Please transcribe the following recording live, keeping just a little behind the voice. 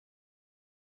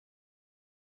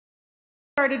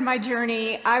Started my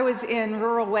journey. I was in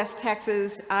rural West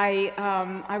Texas.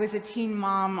 I was a teen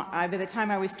mom. By the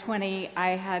time I was 20, I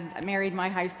had married my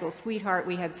high school sweetheart.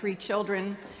 We had 3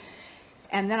 children,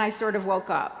 and then I sort of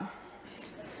woke up.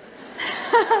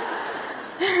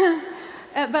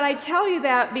 But I tell you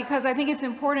that because I think it's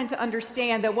important to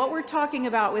understand that what we're talking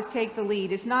about with Take the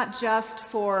Lead is not just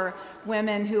for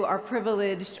women who are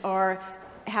privileged or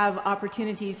have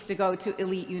opportunities to go to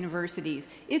elite universities.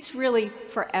 It's really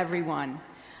for everyone.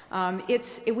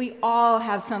 We all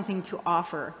have something to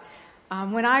offer.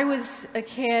 When I was a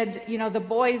kid, you know, the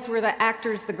boys were the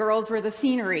actors, the girls were the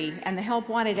scenery, and the help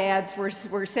wanted ads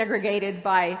were segregated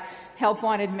by help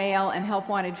wanted male and help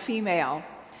wanted female.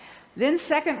 Then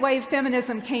second wave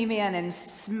feminism came in and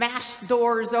smashed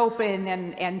doors open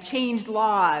and changed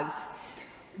laws.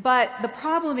 But the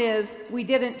problem is we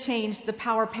didn't change the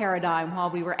power paradigm while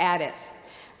we were at it.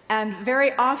 And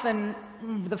very often,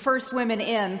 the first women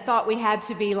in thought we had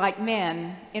to be like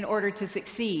men in order to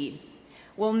succeed.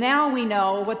 Well, now we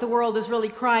know what the world is really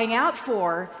crying out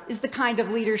for is the kind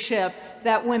of leadership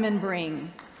that women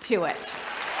bring to it.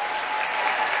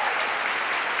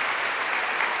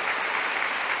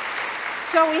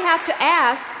 So we have to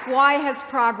ask, why has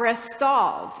progress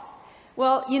stalled?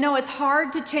 Well, you know, it's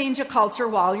hard to change a culture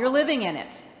while you're living in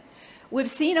it. We've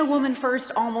seen a woman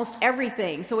first almost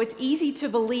everything, so it's easy to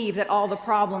believe that all the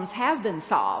problems have been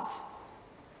solved.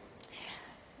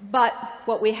 But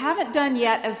what we haven't done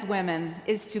yet as women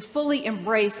is to fully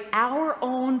embrace our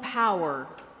own power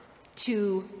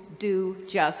to do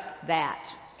just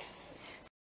that.